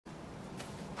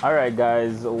Alright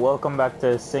guys, welcome back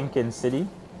to Sinkin City.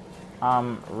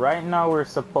 Right now um we're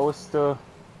supposed to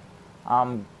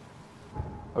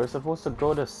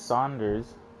go to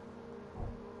Saunders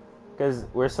because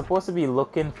we're supposed to be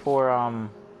looking for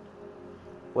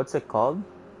what's it called?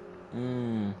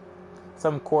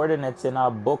 Some coordinates in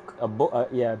a book,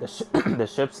 yeah, the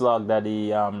ship's log that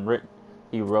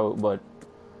he wrote, but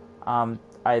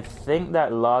I think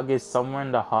that log is somewhere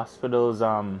in the hospital's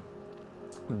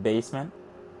basement.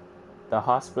 The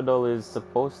hospital is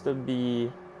supposed to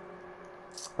be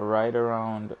right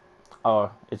around.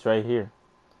 Oh, it's right here.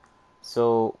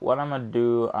 So what I'm gonna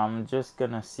do, I'm just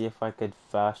gonna see if I could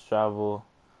fast travel.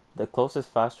 The closest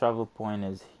fast travel point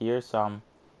is here, so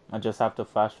I just have to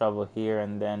fast travel here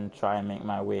and then try and make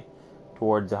my way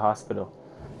towards the hospital.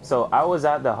 So I was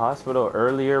at the hospital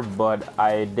earlier, but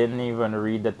I didn't even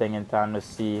read the thing in time to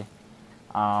see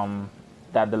um,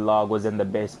 that the log was in the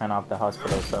basement of the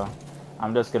hospital. So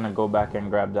I'm just gonna go back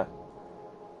and grab that.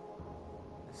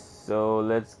 So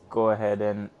let's go ahead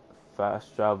and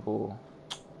fast travel.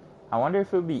 I wonder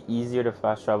if it would be easier to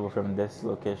fast travel from this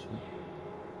location.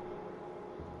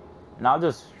 And I'll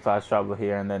just fast travel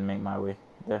here and then make my way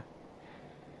there.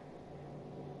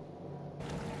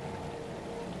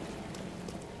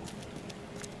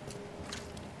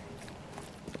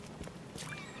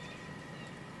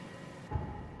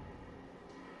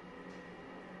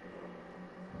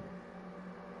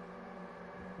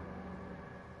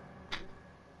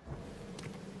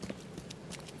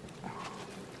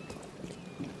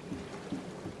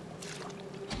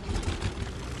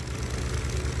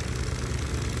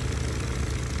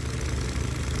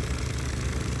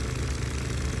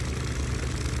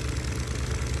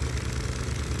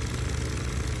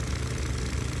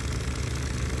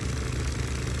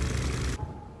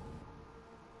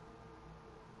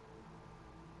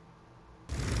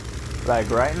 Like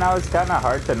right now it's kind of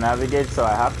hard to navigate, so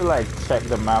I have to like check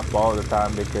the map all the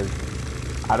time because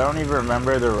I don't even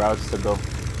remember the routes to go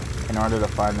in order to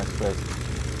find this place.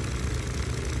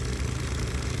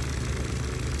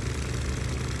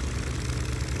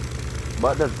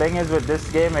 But the thing is with this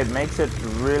game, it makes it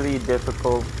really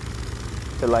difficult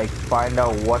to like find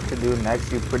out what to do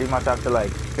next. You pretty much have to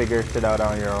like figure shit out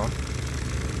on your own,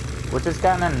 which is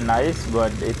kind of nice,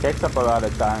 but it takes up a lot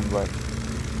of time. But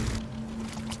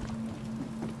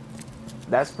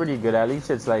that's pretty good. At least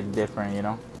it's like different, you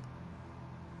know?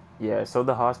 Yeah, so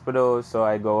the hospital, so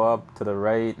I go up to the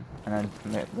right and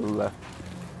then to the left.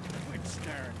 Quit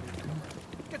staring.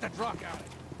 Get the drug out.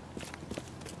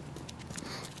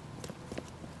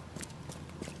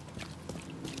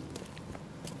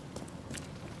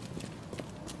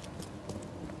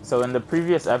 So in the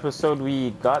previous episode, we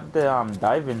got the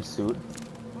diving suit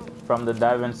from the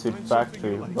diving suit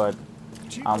factory, but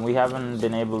we haven't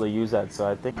been able to use that, so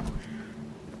I think...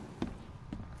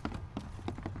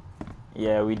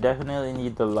 Yeah, we definitely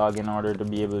need the log in order to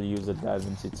be able to use the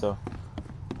diving suit, so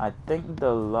I think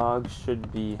the log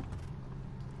should be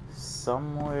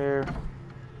somewhere...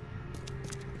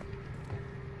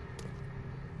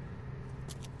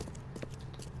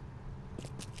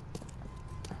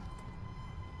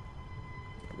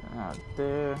 Not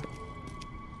there.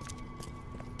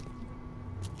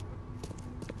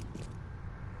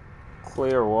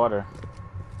 Clear water.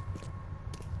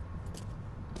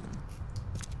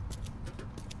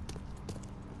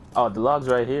 Oh, the log's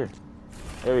right here.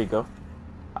 There we go.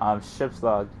 Ship's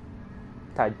log.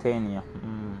 Titania.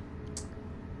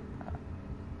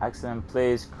 Accident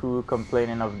place, crew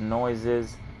complaining of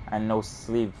noises and no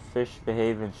sleep. Fish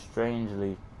behaving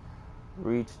strangely.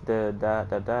 Reached the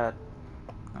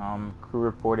crew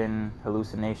reporting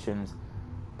hallucinations.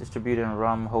 Distributing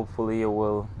rum, hopefully it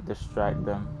will distract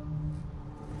them.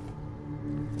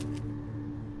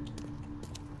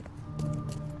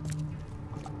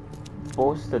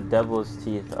 Boast the devil's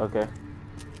teeth, okay.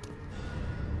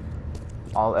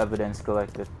 All evidence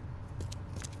collected.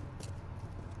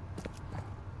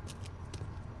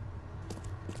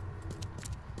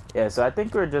 Yeah, so I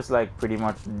think we're just like pretty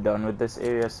much done with this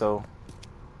area, so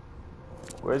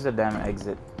where's the damn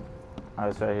exit? Oh,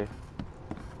 it's right here.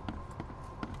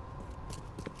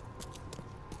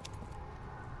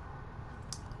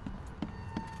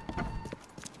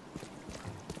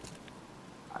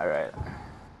 Alright.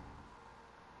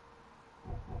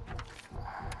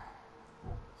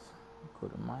 Go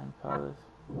to Mine Palace.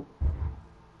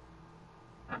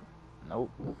 Nope.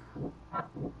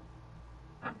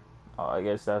 Oh, I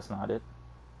guess that's not it.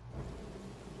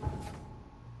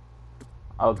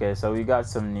 Okay, so we got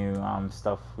some new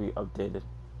stuff we updated.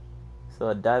 So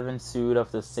a diving suit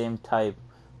of the same type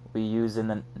we use in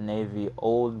the Navy,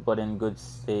 old but in good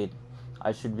state.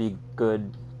 I should be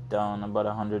good down about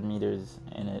 100 meters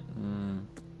in it.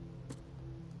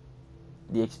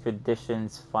 The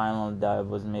expedition's final dive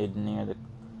was made near the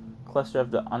cluster of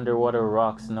the underwater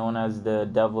rocks known as the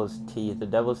Devil's Teeth. The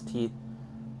Devil's Teeth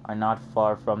are not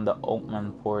far from the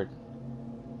Oatman port.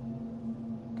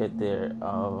 Get there.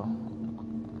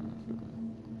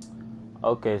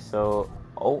 Okay, so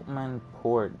Oatman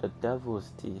port, the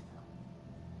Devil's Teeth.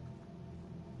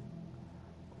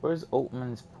 Where's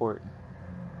Oatman's port?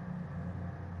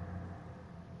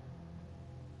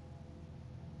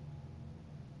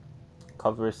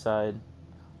 Coverside,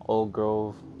 Old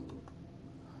Grove.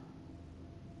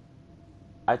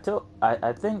 I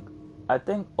think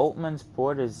Oatman's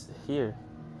port is here.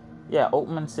 Yeah,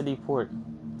 Oatman City Port.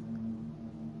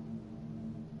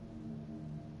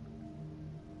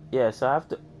 Yeah, so I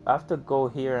have to go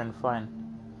here and find.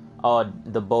 Oh,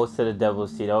 the boats to the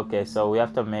Devil's Teeth. Okay, so we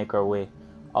have to make our way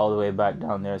all the way back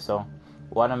down there. So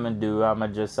what I'm gonna do, I'm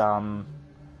gonna just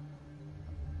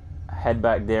head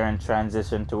back there and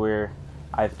transition to where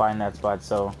I find that spot.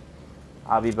 So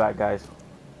I'll be back, guys.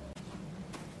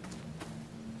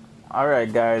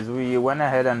 Alright, guys, we went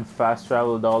ahead and fast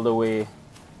traveled all the way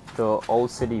to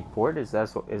Old City Port. Is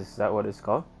that what it's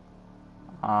called?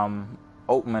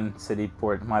 Oatman City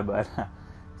Port, my bad.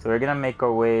 So we're gonna make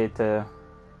our way to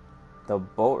the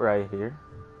boat right here.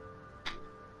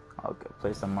 Okay,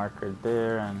 place a marker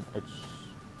there, and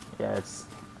it's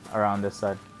around this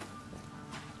side.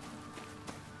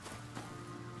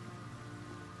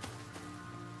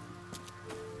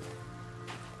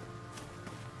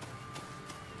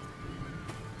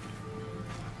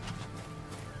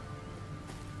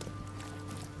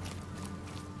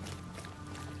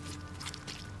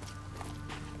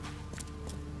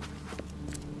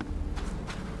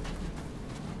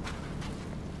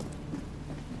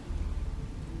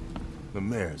 The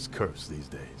mayor's cursed these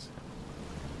days.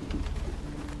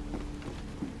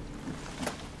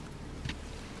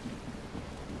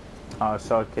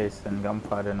 Showcase and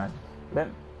gunpowder. Yeah,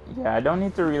 I don't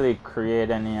need to really create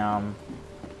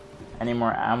any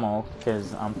more ammo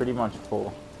because I'm pretty much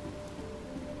full.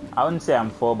 I wouldn't say I'm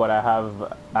full, but I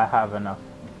have enough.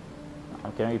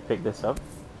 Can we pick this up?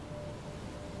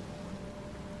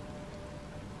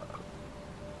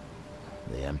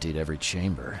 They emptied every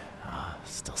chamber.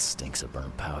 Still stinks of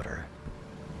burnt powder.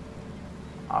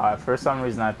 For some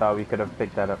reason I thought we could have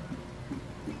picked that up.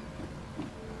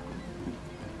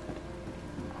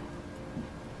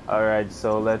 Alright,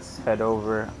 so let's head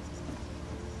over.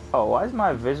 Oh, why is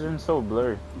my vision so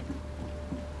blurry?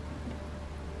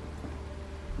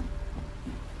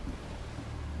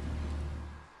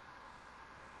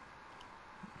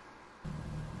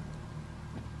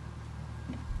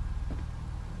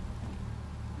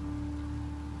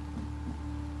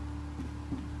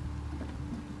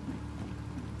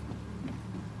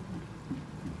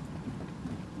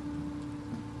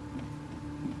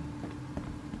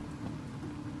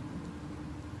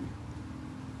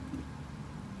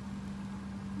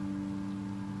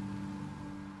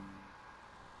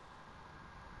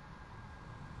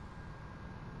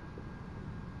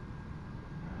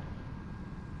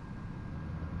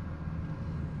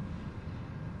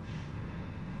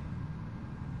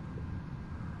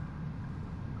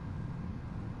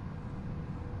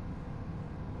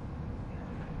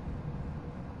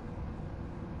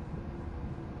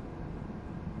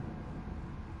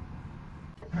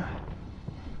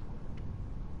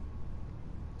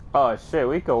 Oh shit,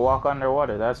 we could walk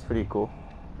underwater. That's pretty cool.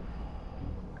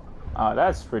 Oh,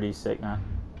 that's pretty sick, man.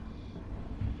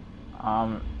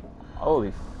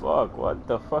 Holy fuck, what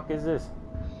the fuck is this?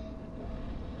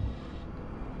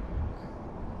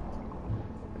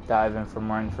 Dive in for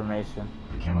more information.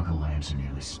 The chemical lamps are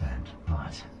nearly spent, but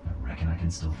I reckon I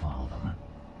can still follow them.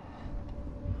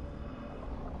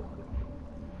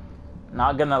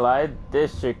 Not gonna lie,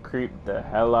 this shit creeped the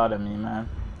hell out of me, man.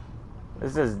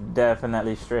 This is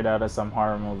definitely straight out of some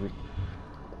horror movie.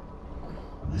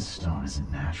 This stone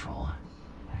isn't natural.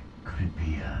 Could it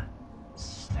be a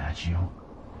statue?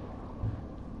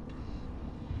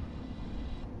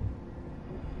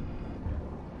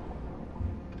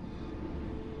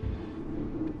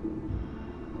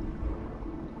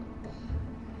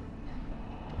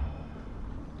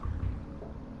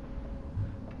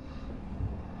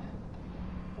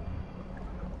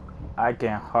 I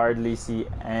can hardly see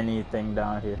anything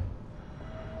down here.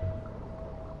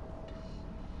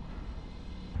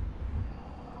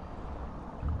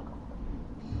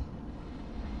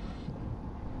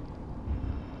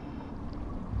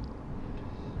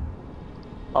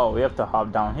 Oh, we have to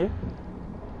hop down here?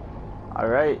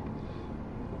 Alright.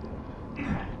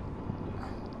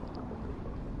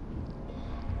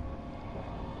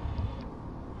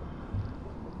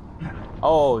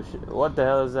 Oh, what the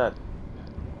hell is that?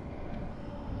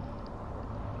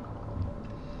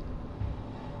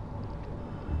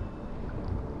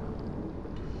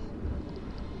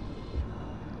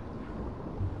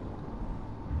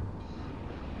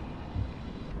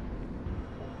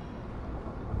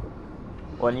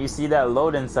 When you see that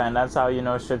loading sign, that's how you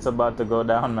know shit's about to go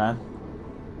down, man.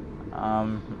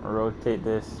 Rotate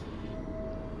this.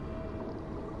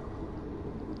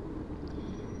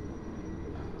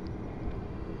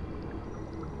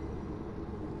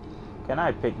 Can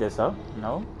I pick this up?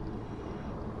 No?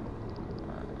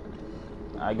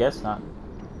 I guess not.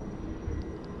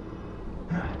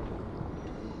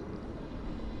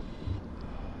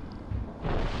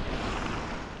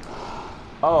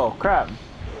 Oh, crap.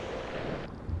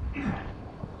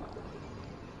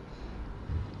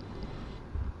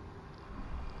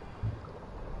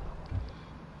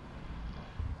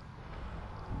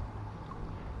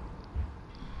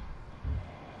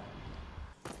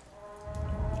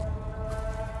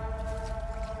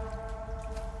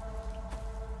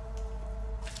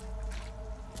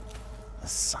 The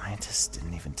scientists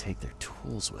didn't even take their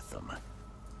tools with them.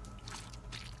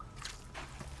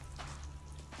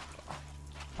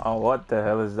 Oh, what the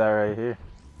hell is that right here?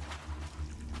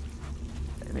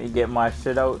 Let me get my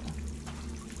shit out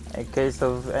in case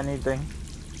of anything.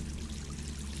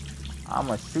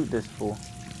 I'ma shoot this fool.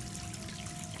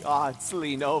 Gods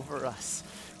lean over us.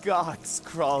 Gods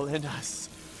crawl in us.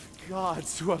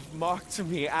 Gods who have marked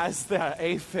me as their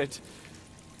aphid.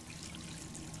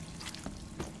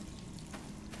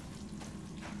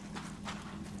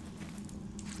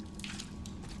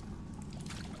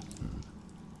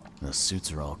 The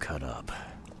suits are all cut up.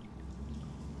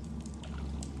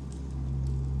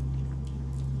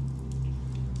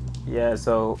 Yeah,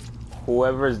 so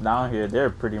whoever's down here, they're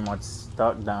pretty much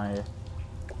stuck down here.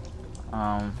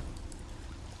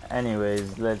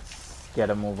 Anyways, let's get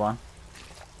a move on.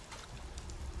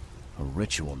 A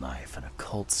ritual knife and a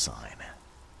cult sign.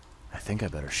 I think I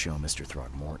better show Mr.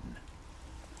 Throgmorton.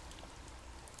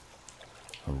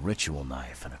 A ritual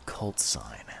knife and a cult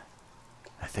sign.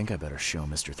 I think I better show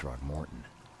Mr. Throgmorton.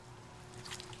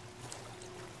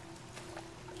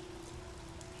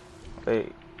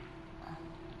 Wait.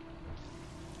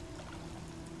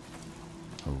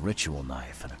 A ritual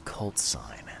knife and a cult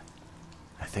sign.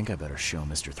 I think I better show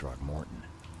Mr. Throgmorton.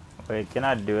 Wait, can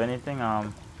I do anything?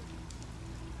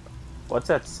 What's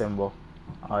that symbol?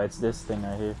 Oh, it's this thing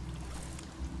right here.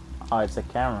 Oh, it's a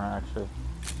camera, actually.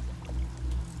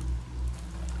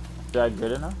 Is that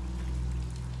good enough?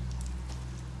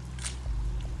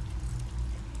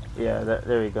 Yeah,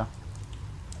 there we go.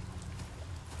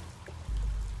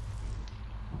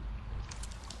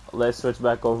 Let's switch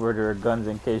back over to our guns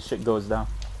in case shit goes down.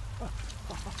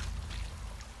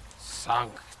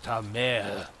 Sancta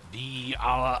Mare, be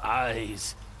our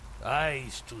eyes.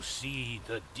 Eyes to see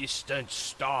the distant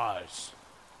stars.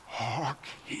 Hark,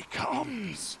 he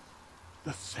comes!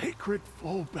 The sacred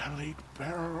full-bellied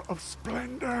bearer of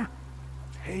splendor.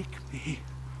 Take me,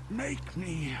 make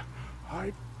me,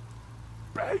 I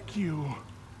beg you.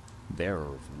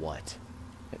 Bearer of what?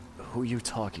 Who are you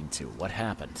talking to? What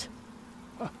happened?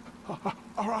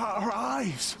 Our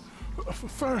eyes.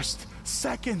 First,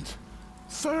 second,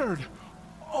 third,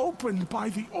 opened by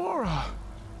the aura.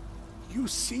 You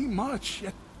see much,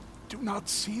 yet do not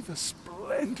see the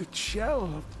splendid shell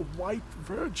of the white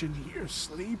virgin here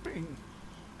sleeping.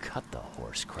 Cut the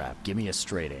horse crap. Give me a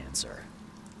straight answer.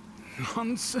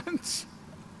 Nonsense.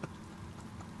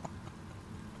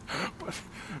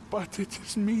 But it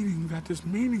is meaning that is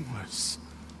meaningless.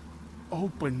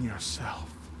 Open yourself.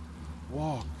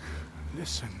 Walk,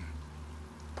 listen,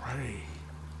 pray.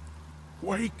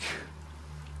 Wake,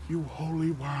 you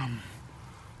holy worm.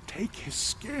 Take his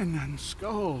skin and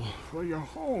skull for your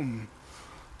home.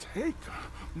 Take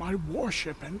my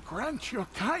worship and grant your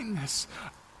kindness.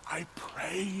 I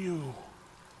pray you.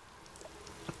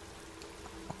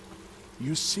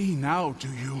 You see now, do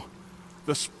you?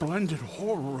 The splendid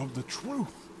horror of the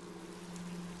truth.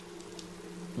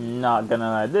 Not gonna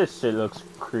lie, this shit looks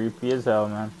creepy as hell,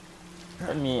 man.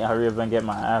 Let me hurry up and get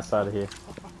my ass out of here.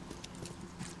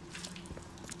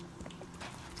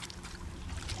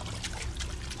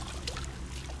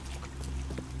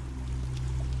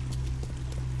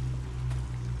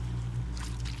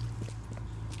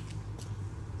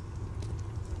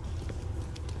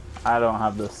 I don't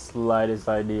have the slightest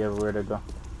idea of where to go.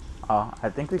 Oh, I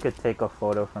think we could take a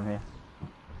photo from here.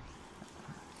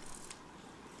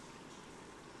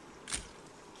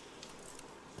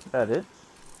 Is that it?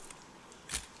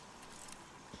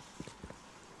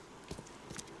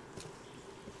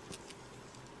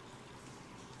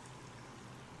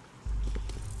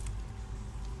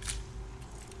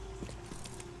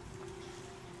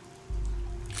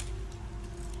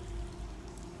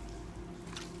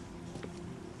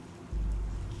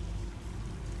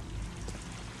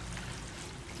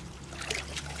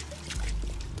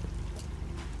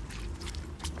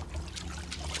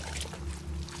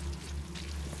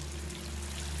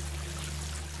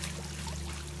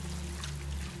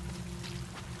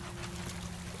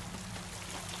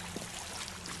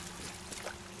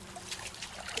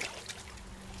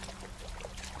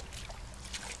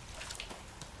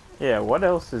 Yeah, what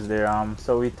else is there?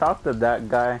 So we talked to that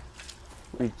guy.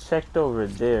 We checked over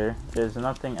there. There's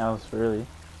nothing else really.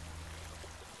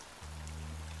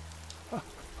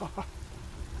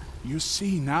 You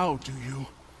see now, do you?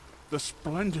 The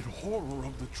splendid horror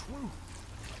of the truth.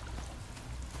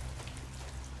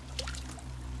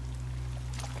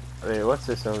 Wait, what's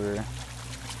this over here?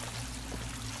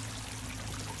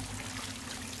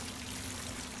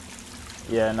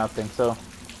 Yeah, nothing. So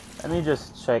let me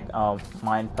just check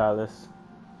Mind Palace.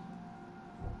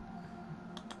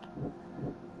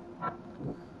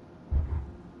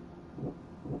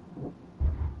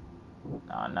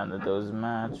 None of those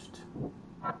matched.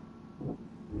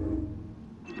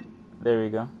 There we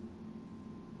go.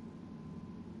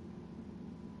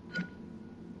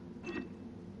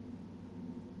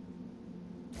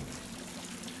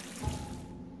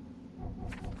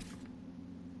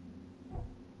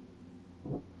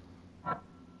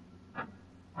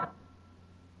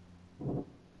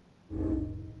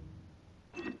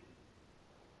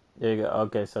 There you go.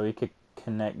 Okay, so we could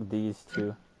connect these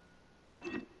two.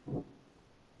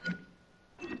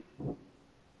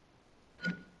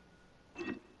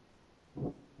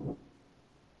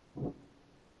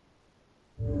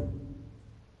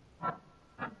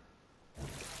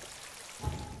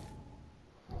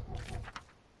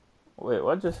 Wait,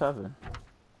 what just happened?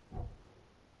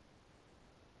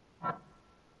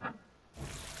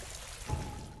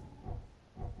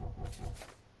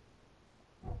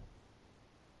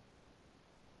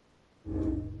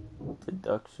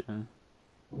 Deduction.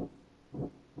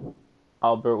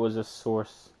 Albert was a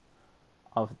source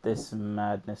of this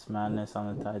madness on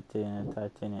the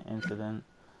Titanium incident.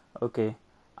 Okay.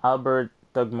 Albert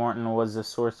Thugmorton was the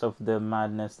source of the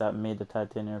madness that made the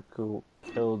Titanium crew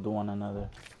killed one another.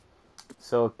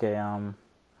 So okay,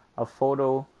 a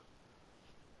photo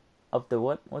of the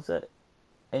what was that?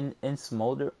 In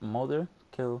Smolder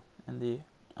kill in the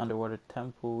underwater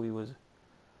temple. He was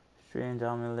strange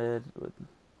amulet with,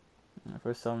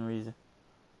 for some reason,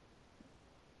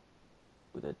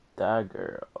 with a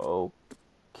dagger.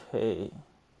 Okay.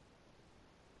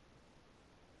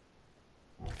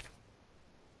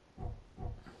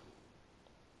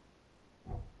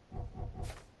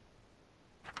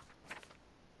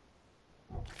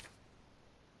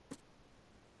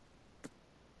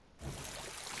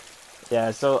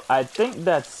 Yeah, so I think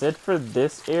that's it for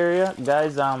this area,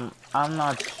 guys. I'm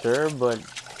not sure, but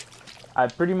I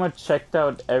pretty much checked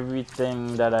out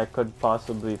everything that I could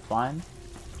possibly find.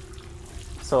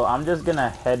 So I'm just gonna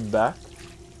head back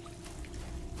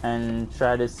and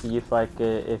try to see if I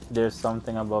could, if there's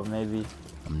something above maybe.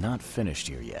 I'm not finished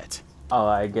here yet. Oh,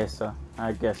 I guess so.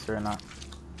 I guess we're not.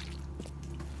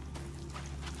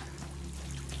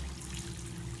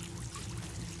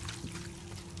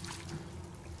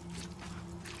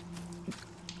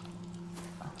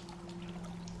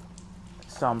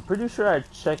 So I'm pretty sure I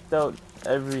checked out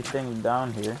everything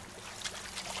down here.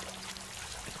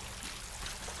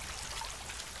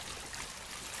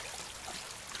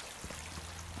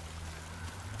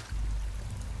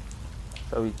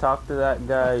 So we talked to that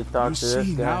guy, we talked to this You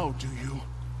see guy. now, do you?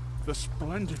 The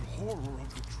splendid horror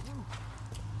of the truth.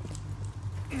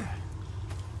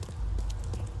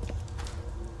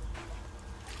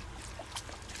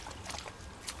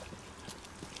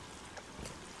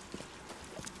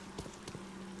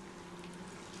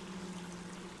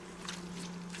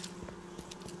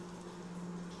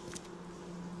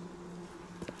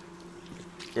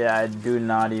 Yeah, I do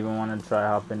not even want to try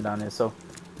hopping down here. So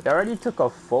I already took a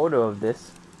photo of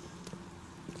this.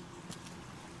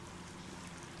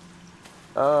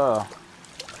 Oh.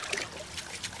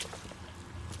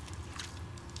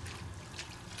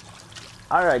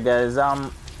 Alright guys,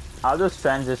 I'll just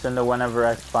transition to whenever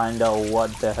I find out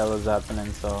what the hell is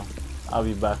happening, so I'll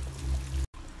be back.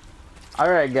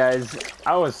 Alright guys,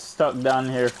 I was stuck down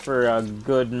here for a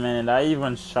good minute. I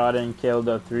even shot and killed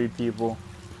 3 people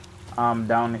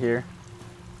down here,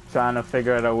 trying to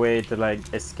figure out a way to like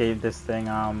escape this thing.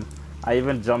 I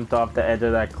even jumped off the edge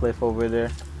of that cliff over there.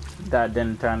 That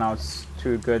didn't turn out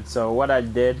too good. So what I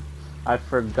did, I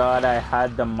forgot I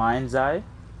had the mind's eye.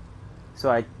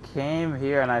 So I came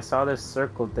here and I saw this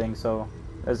circle thing. So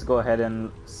let's go ahead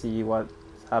and see what's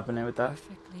happening with that.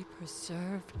 Perfectly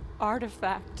preserved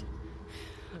artifact.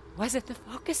 Was it the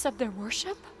focus of their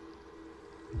worship?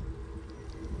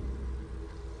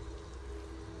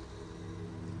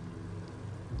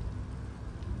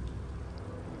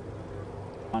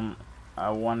 I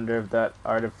wonder if that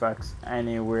artifact's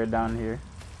anywhere down here.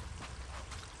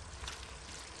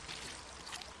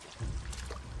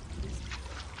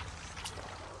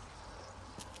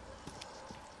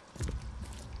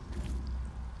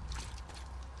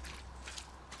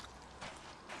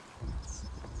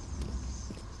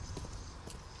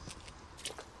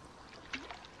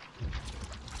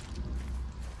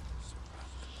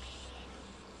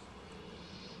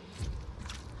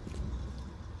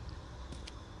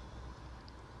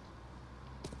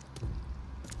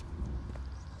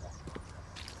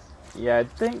 Yeah, I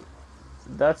think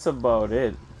that's about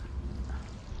it.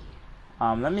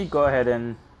 Let me go ahead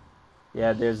and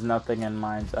yeah, there's nothing in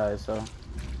mind's eye, so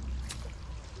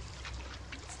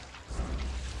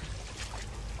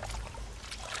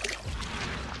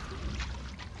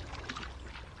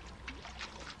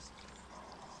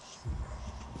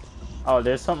oh,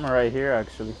 there's something right here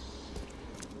actually.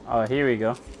 Oh, here we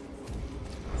go.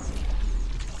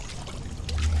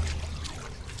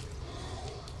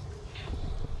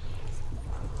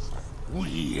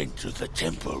 We enter the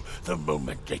temple the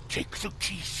moment they take the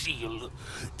key seal.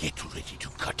 Get ready to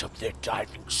cut up their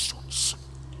diving suits.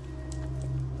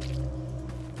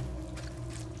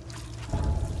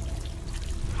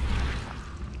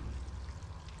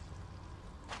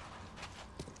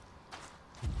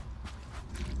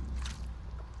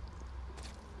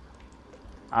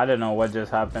 I don't know what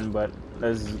just happened, but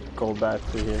let's go back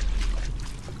to here.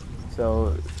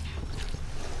 So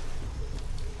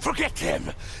Forget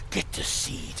them! Get the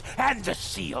seed and the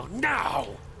seal now!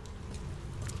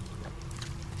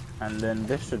 and then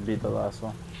this should be the last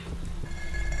one.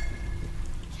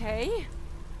 Okay.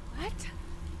 What?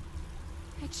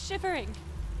 It's shivering.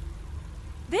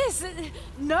 This.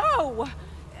 No!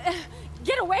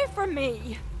 Get away from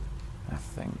me! I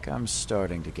think I'm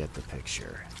starting to get the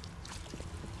picture.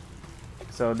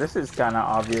 So this is kind of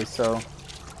obvious. So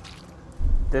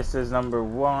this is number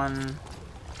 1.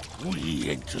 We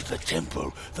enter the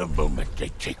temple the moment they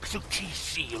take the key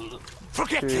seal.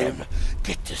 Forget 2, them!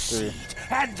 Get the 3. seed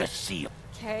and the seal.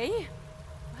 Okay.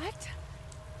 What?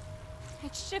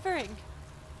 It's shivering.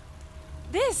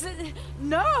 This.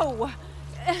 No!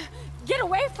 Get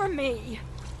away from me!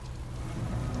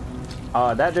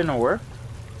 Oh, that didn't work.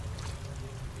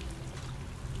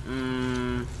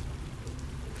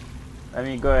 Let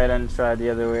me go ahead and try the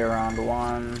other way around.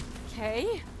 1,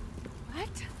 Okay. What?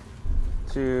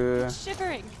 2. It's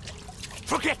shivering.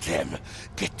 Forget them!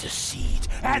 Get the seed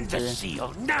and the Okay.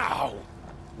 seal now!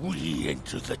 We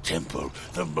enter the temple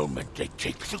the moment they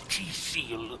take the key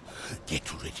seal.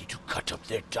 Get ready to cut up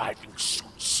their diving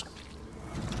suits.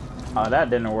 Oh, that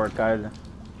didn't work either.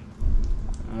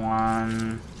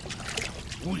 1.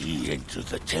 We enter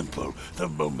the temple the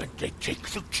moment they take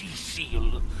the key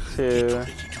seal. 2. Get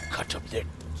ready to cut up their...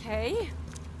 Okay.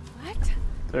 What?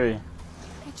 3.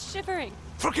 It's shivering.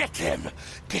 Forget them!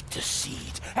 Get the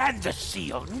seed and the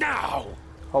seal now!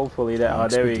 Hopefully that. The Oh,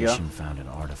 there we go. expedition found an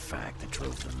artifact that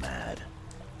drove them mad.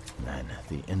 Then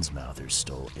the Innsmouthers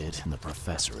stole it and the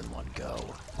professor in one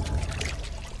go.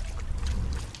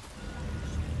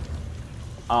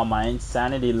 Oh, my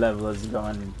insanity level is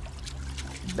going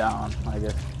down, I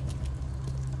guess.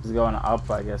 It's going up,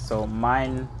 I guess. So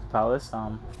mine palace,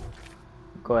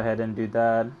 go ahead and do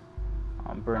that.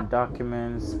 Burn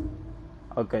documents.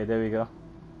 Okay, there we go.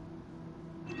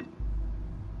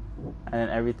 And then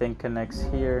everything connects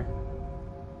here.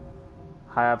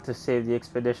 I have to save the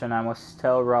expedition. I must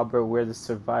tell Robert where the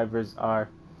survivors are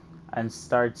and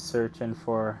start searching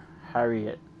for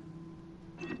Harriet.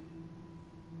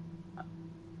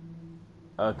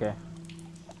 Okay.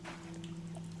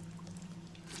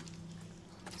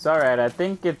 It's alright. I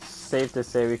think it's safe to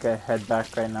say we can head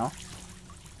back right now.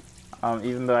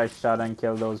 Even though I shot and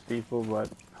killed those people, but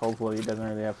hopefully it doesn't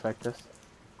really affect us.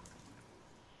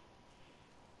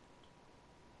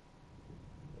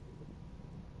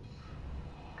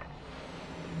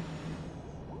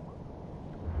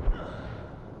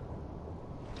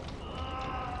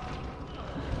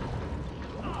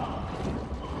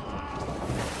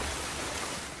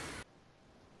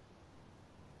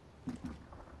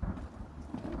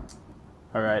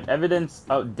 Alright, evidence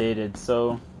outdated,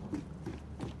 so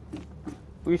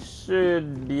we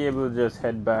should be able to just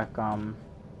head back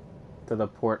to the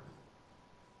port.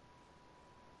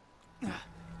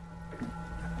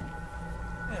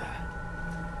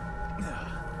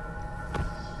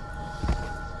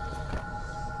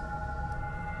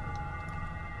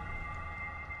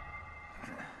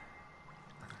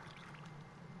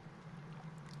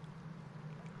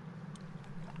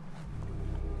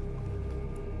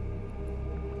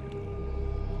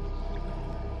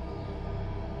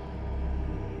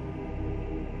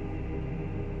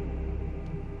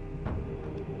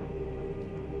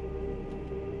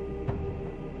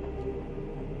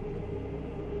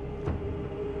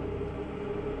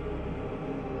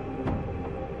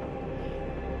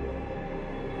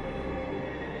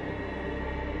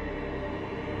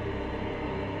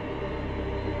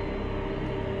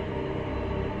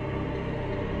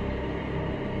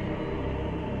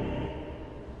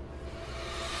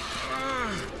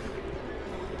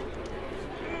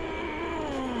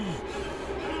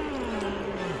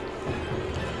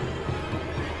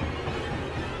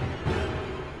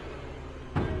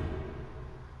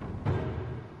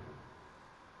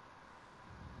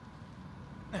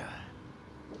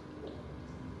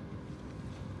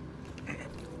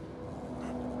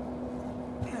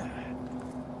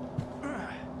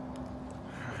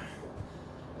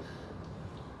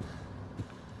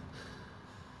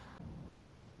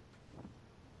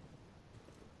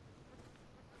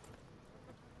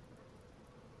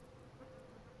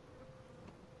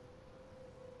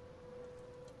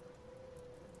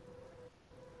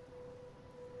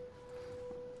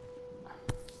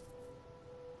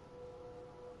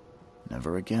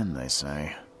 Never again, they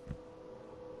say.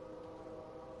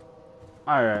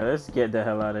 Alright, let's get the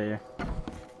hell out of here.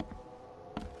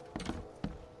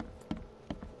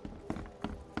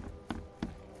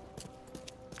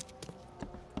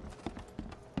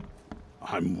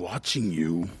 I'm watching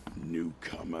you,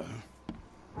 newcomer.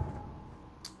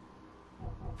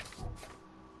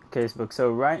 Casebook. So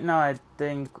right now I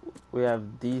think we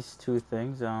have these two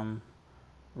things.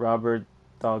 Robert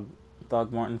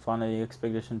Thogmorton founded the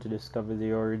expedition to discover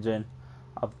the origin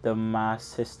of the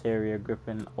mass hysteria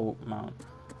gripping Oakmount.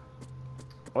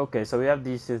 Okay, so we have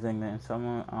these two things then.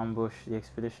 Someone ambushed the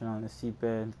expedition on the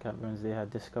seabed caverns they had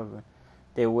discovered.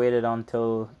 They waited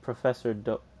until Professor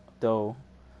Doe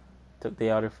took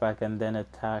the artifact and then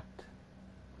attacked.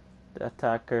 The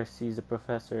attacker seized the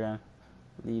professor and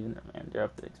leaving the remainder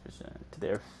of the expedition to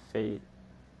their fate.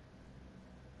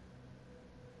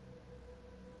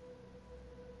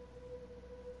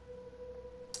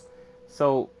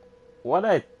 So, what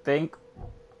I think,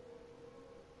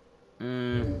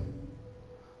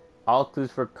 all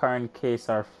clues for current case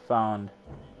are found.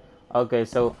 Okay,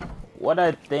 so what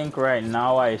I think right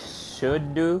now I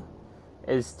should do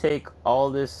is take all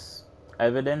this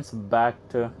evidence back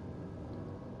to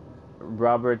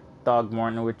Robert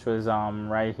Thogmorton, which was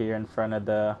right here in front of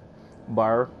the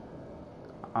bar.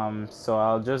 So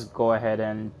I'll just go ahead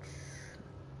and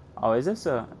oh, is this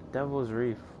a Devil's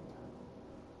Reef?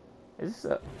 Is this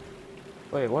a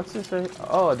wait, what's this right here?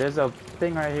 Oh, there's a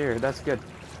thing right here. That's good.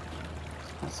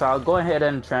 So I'll go ahead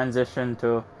and transition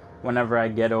to whenever I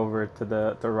get over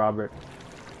to Robert.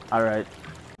 All right.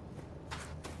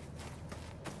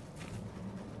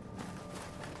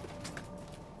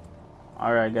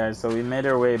 Alright guys, so we made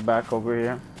our way back over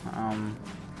here.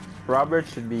 Robert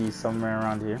should be somewhere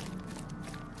around here.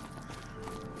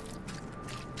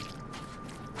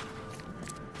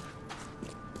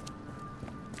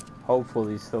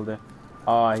 Hopefully he's still there.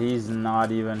 Oh, he's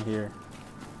not even here.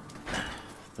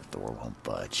 The door won't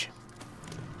budge.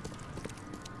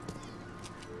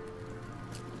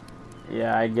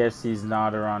 Yeah, I guess he's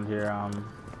not around here.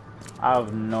 I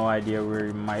have no idea where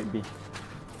he might be.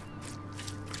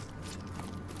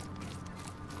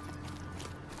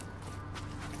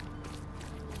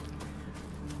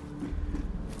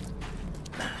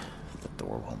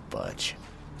 Budge.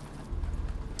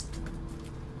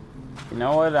 You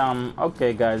know what?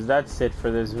 Okay guys, that's it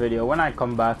for this video. When I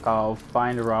come back, I'll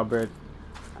find Robert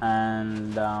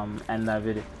and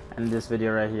end this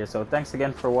video right here. So thanks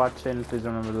again for watching. Please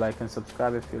remember to like and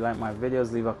subscribe if you like my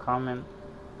videos. Leave a comment,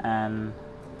 and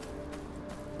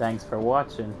thanks for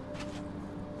watching.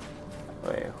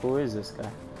 Wait, who is this guy?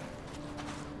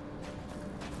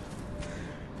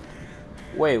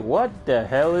 Wait, what the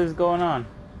hell is going on?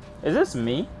 Is this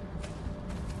me?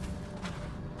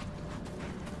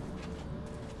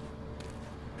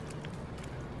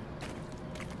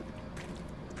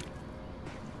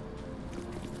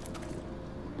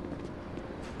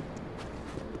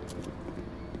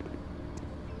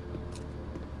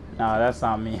 No, that's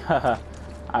not me.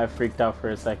 I freaked out for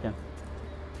a second.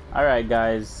 Alright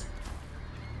guys,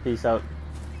 peace out.